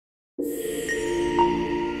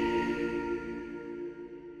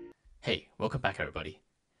Hey, welcome back everybody.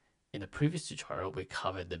 In the previous tutorial, we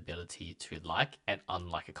covered the ability to like and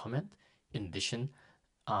unlike a comment, in addition,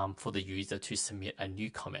 for the user to submit a new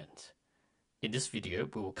comment. In this video,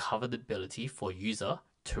 we will cover the ability for user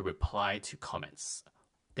to reply to comments,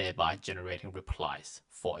 thereby generating replies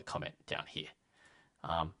for a comment down here.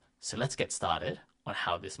 So let's get started on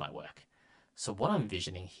how this might work. So what I'm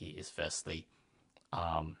envisioning here is firstly,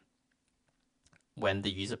 when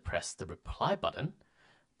the user press the reply button,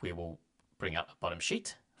 we will bring up a bottom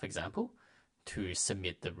sheet, for example, to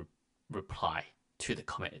submit the reply to the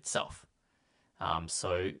comment itself.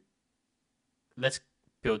 So let's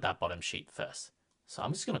build that bottom sheet first. So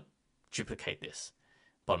I'm just going to duplicate this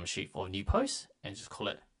bottom sheet for a new post and just call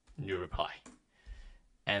it new reply.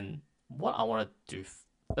 And what I want to do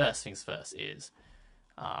first things first is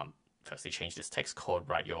firstly change this text called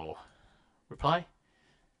write your reply.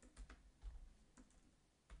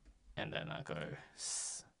 And then I go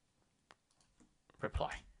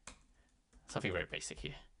reply. Something very basic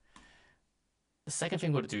here. The second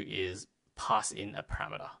thing we're going to do is pass in a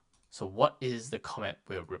parameter. So what is the comment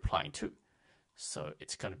we're replying to? So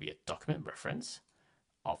it's going to be a document reference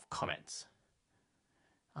of comments.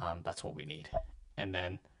 That's what we need. And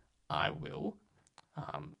then I will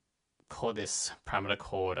call this parameter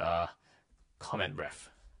called comment ref.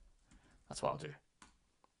 That's what I'll do.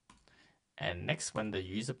 And next, when the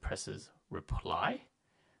user presses reply,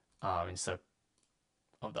 instead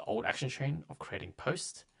of the old action chain of creating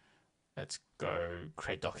post, let's go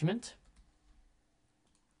create document.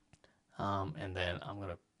 And then I'm going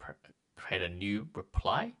to create a new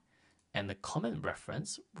reply, and the comment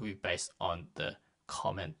reference will be based on the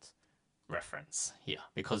comment reference here,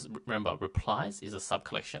 because remember, replies is a sub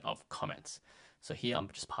collection of comments. So here I'm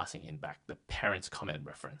just passing in back the parent's comment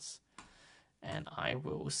reference, and I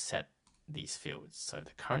will set these fields. So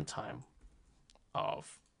the current time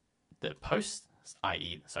of the post,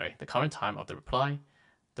 i.e., sorry, the current time of the reply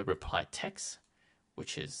text,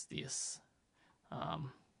 which is this,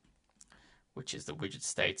 which is the widget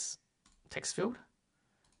states text field,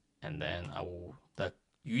 and then the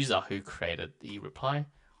user who created the reply,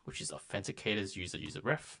 which is authenticator's user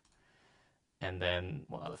ref, and then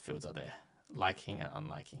what other fields are there? Liking and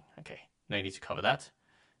unliking. Okay, no need to cover that,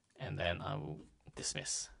 and then I will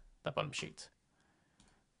dismiss the bottom sheet.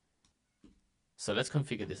 So let's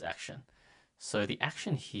configure this action. So the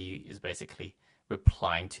action here is basically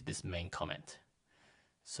replying to this main comment.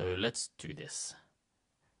 So let's do this.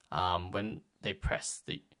 When they press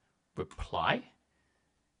the reply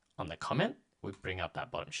on the comment, we bring up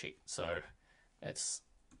that bottom sheet. So let's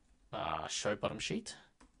show bottom sheet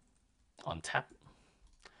on tab,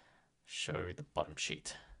 show the bottom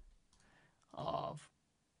sheet of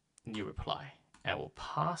new reply, and we'll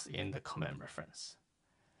pass in the comment reference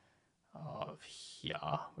of here.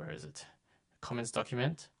 Where is it? Comments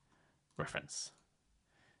document reference.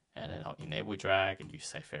 And then I'll enable drag and use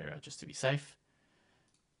safe area just to be safe.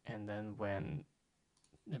 And then when,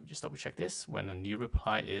 let me just double check this, when a new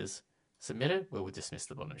reply is submitted, we will dismiss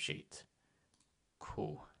the bottom sheet.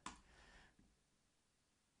 Cool.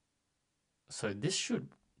 So this should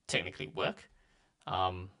technically work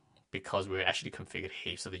because we're actually configured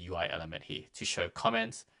heaps of the UI element here to show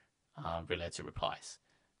comments related to replies.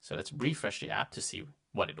 So let's refresh the app to see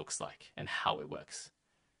what it looks like and how it works.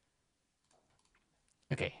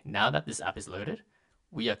 Okay, now that this app is loaded,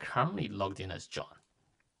 we are currently logged in as John.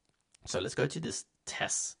 So let's go to this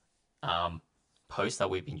test post that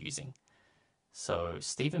we've been using. So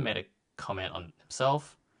Stephen made a comment on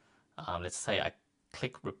himself. Let's say I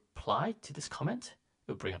click reply to this comment,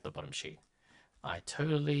 it'll bring up the bottom sheet. I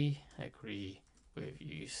totally agree with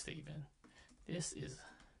you, Stephen. This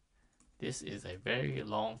is a very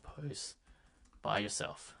long post by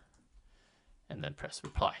yourself. And then press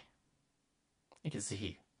reply. You can see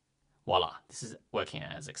here, voila, this is working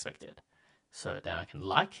as expected. So then I can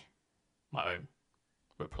like my own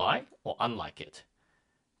reply or unlike it.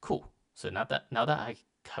 Cool. So now that I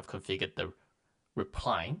have configured the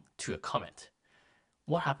replying to a comment,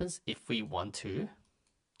 what happens if we want to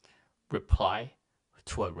reply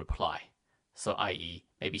to a reply? So i.e.,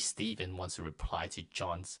 maybe Stephen wants to reply to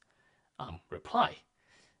John's reply.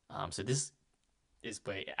 So this is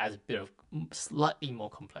where it adds a bit of slightly more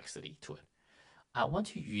complexity to it. I want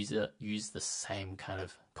to use the same kind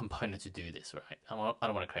of component to do this, right? I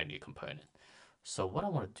don't want to create a new component. So what I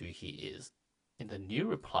want to do here is, in the new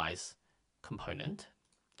replies component,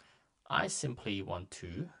 I simply want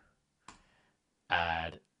to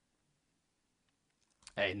add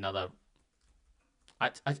another.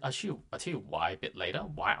 I'll tell you why a bit later.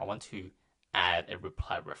 Why I want to add a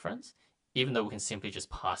reply reference, even though we can simply just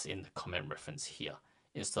pass in the comment reference here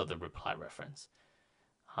instead of the reply reference.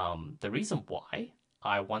 The reason why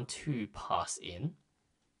I want to pass in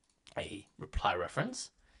a reply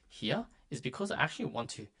reference here is because I actually want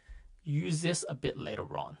to use this a bit later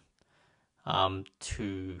on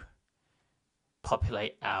to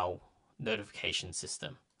populate our notification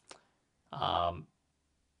system.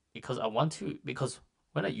 Because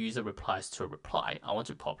when a user replies to a reply, I want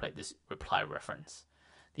to populate this reply reference.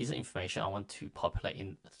 These are information I want to populate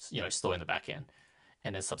in, store in the backend,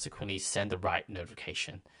 and then subsequently send the right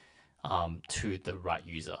notification to the right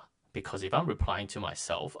user. Because if I'm replying to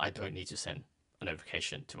myself, I don't need to send a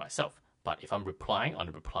notification to myself. But if I'm replying on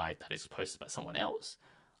a reply that is posted by someone else,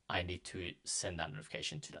 I need to send that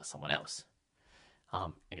notification to that someone else.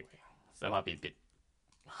 Anyway, so that might be a bit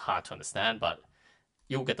hard to understand, but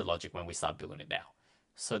you'll get the logic when we start building it out.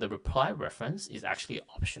 So the reply reference is actually an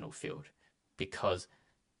optional field because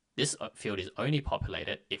this field is only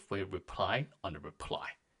populated if we reply on a reply.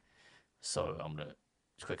 So I'm going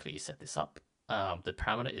to quickly set this up. The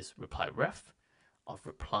parameter is reply ref of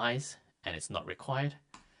replies, and it's not required.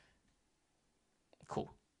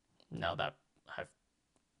 Cool. Now that I've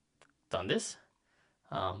done this,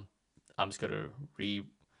 I'm just going to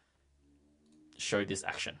show this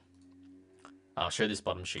action. I'll show this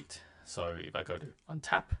bottom sheet. So if I go to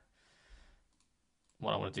OnTap,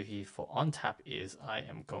 what I want to do here for OnTap is I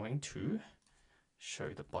am going to show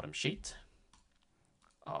the bottom sheet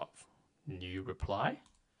of new reply.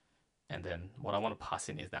 And then what I want to pass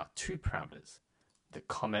in is now two parameters. The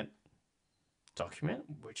comment document,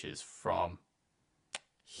 which is from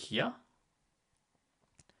here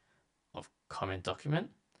of comment document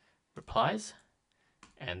replies,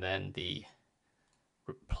 and then the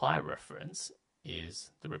reply reference is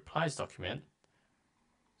the replies document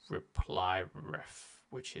reply ref,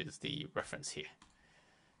 which is the reference here.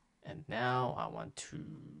 And now I want to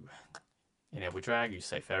enable drag, use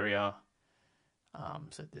safe area.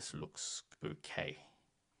 So this looks okay.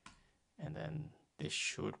 And then this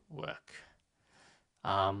should work.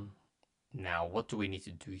 Now, what do we need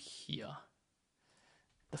to do here?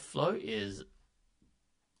 The flow is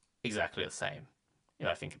exactly the same if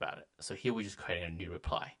I think about it. So here we're just creating a new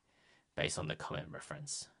reply based on the comment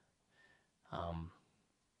reference.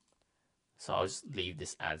 So I'll just leave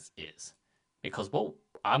this as is, because what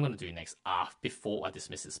I'm going to do next, before I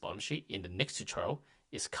dismiss this bottom sheet in the next tutorial,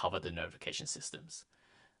 is cover the notification systems,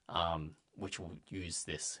 which will use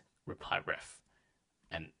this reply ref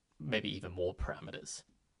and maybe even more parameters.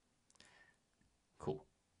 Cool.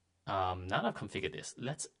 Now that I've configured this,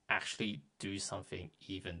 let's actually do something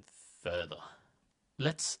even further.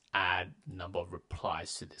 Let's add number of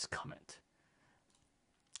replies to this comment.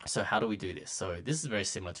 So how do we do this? So this is very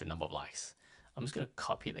similar to number of likes. I'm just going to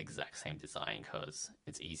copy the exact same design because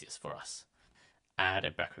it's easiest for us. Add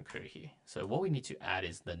a background query here. So what we need to add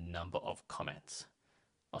is the number of comments.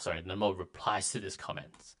 Oh, sorry, the number of replies to this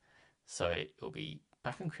comment. So it will be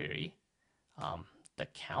background query, the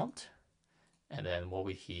count, and then what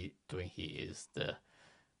we're doing here is the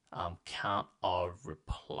count of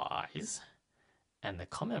replies, and the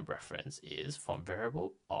comment reference is from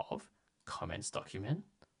variable of comments document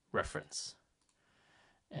reference.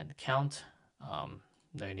 And the count,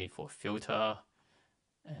 no need for filter,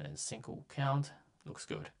 and then single count looks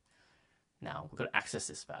good. Now we're going to access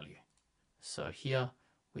this value. So here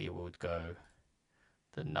we would go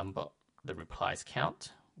the replies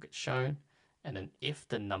count will get shown, and then if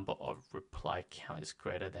the number of reply count is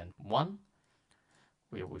greater than 1,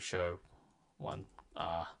 we will show one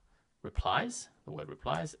replies, the word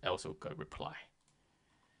replies, else will go reply.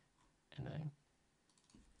 And then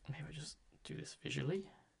maybe just do this visually.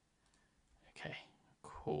 Okay,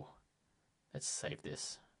 cool. Let's save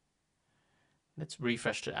this. Let's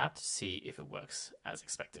refresh the app to see if it works as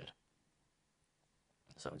expected.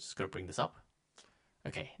 So I'm just going to bring this up.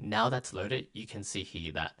 Okay, now that's loaded, you can see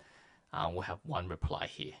here that we'll have one reply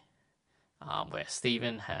here, where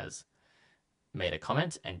Stephen has made a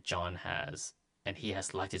comment and John has, and he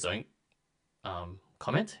has liked his own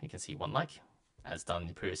comment. You can see one like, as done in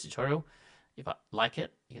the previous tutorial. If I like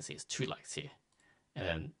it, you can see it's 2 likes here. And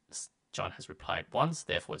then John has replied once,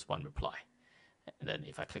 therefore it's 1 reply. And then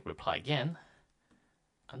if I click reply again,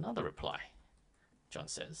 another reply, John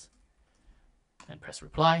says, and press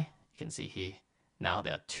reply, you can see here, now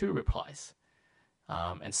there are 2 replies,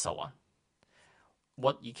 and so on.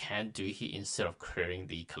 What you can do here, instead of querying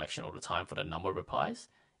the collection all the time for the number of replies,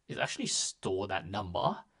 is actually store that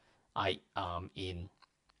number in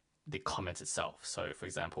the comments itself. So for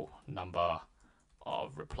example, number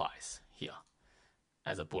of replies here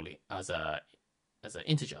as a boolean, as an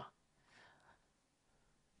integer.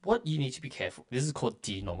 what you need to be careful, this is called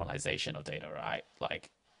denormalization of data, right?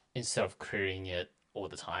 Like instead of querying it all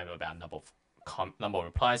the time about number of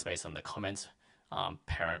replies based on the comments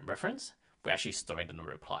parent reference, we're actually storing the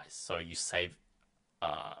number of replies. So you save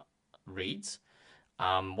reads.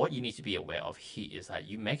 What you need to be aware of here is that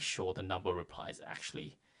you make sure the number of replies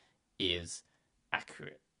actually is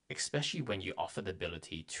accurate, especially when you offer the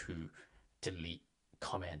ability to delete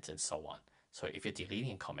comments and so on. So if you're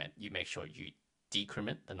deleting a comment, you make sure you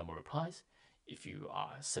decrement the number of replies. If you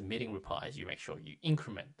are submitting replies, you make sure you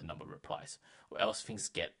increment the number of replies, or else things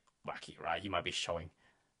get wacky, right? You might be showing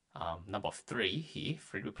number of 3 here,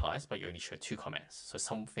 3 replies, but you only show 2 comments. So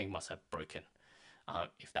something must have broken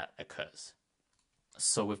if that occurs.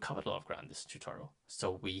 So we've covered a lot of ground in this tutorial.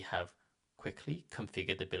 So we have quickly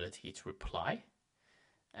configured the ability to reply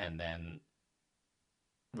and then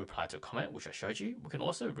reply to a comment, which I showed you. We can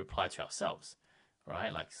also reply to ourselves,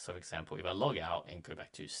 right? Like, so for example, if I log out and go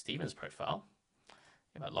back to Stephen's profile,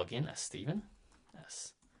 if I log in as Stephen,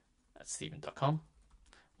 as at stephen.com,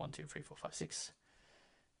 1, 2, 3, 4, 5, 6,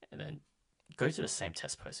 and then go to the same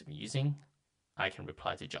test post we've been using, I can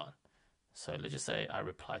reply to John. So let's just say I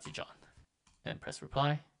reply to John and press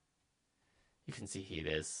reply. You can see here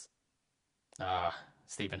there's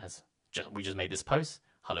Stephen has we just made this post,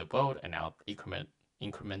 hello world, and now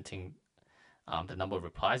incrementing the number of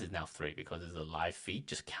replies is now 3 because it's a live feed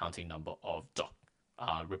just counting number of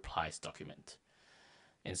replies document.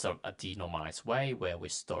 In sort of a denormalized way where we're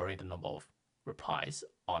storing the number of replies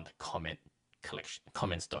on the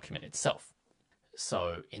comments document itself.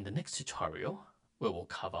 So in the next tutorial, we will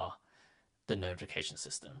cover the notification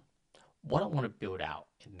system. What I want to build out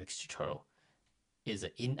in the next tutorial is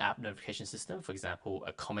an in-app notification system. For example,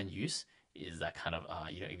 a common use is that kind of,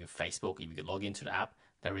 even Facebook, if you log into the app,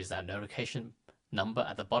 there is that notification number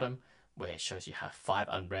at the bottom where it shows you have 5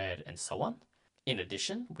 unread and so on. In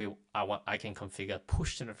addition, I can configure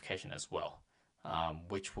push notification as well,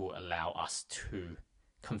 which will allow us to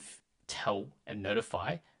tell and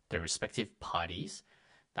notify the respective parties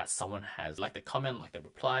that someone has liked the comment, like the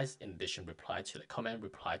replies, in addition, reply to the comment,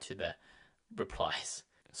 reply to the replies.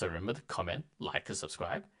 So remember to comment, like, and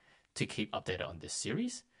subscribe to keep updated on this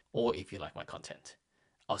series, or if you like my content.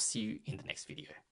 I'll see you in the next video.